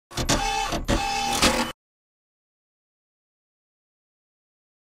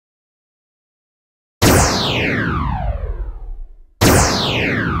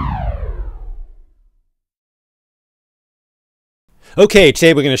Okay,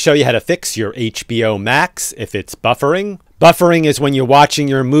 today we're going to show you how to fix your HBO Max if it's buffering. Buffering is when you're watching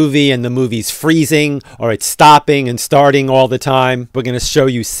your movie and the movie's freezing or it's stopping and starting all the time. We're going to show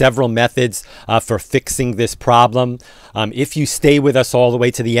you several methods for fixing this problem. If you stay with us all the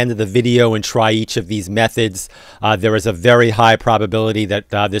way to the end of the video and try each of these methods, there is a very high probability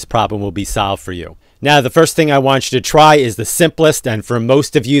that this problem will be solved for you. Now, the first thing I want you to try is the simplest, and for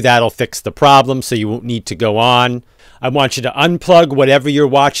most of you, that'll fix the problem, so you won't need to go on. I want you to unplug whatever you're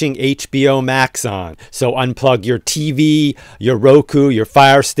watching HBO Max on. So unplug your TV, your Roku, your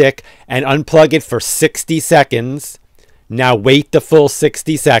Fire Stick, and unplug it for 60 seconds. Now wait the full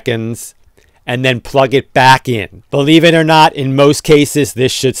 60 seconds, and then plug it back in. Believe it or not, in most cases,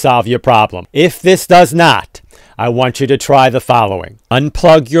 this should solve your problem. If this does not, I want you to try the following.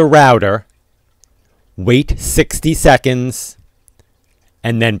 Unplug your router. Wait 60 seconds,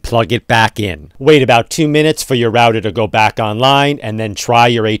 and then plug it back in. Wait about 2 minutes for your router to go back online, and then try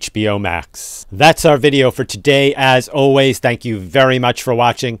your HBO Max. That's our video for today. As always, thank you very much for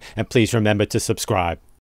watching, and please remember to subscribe.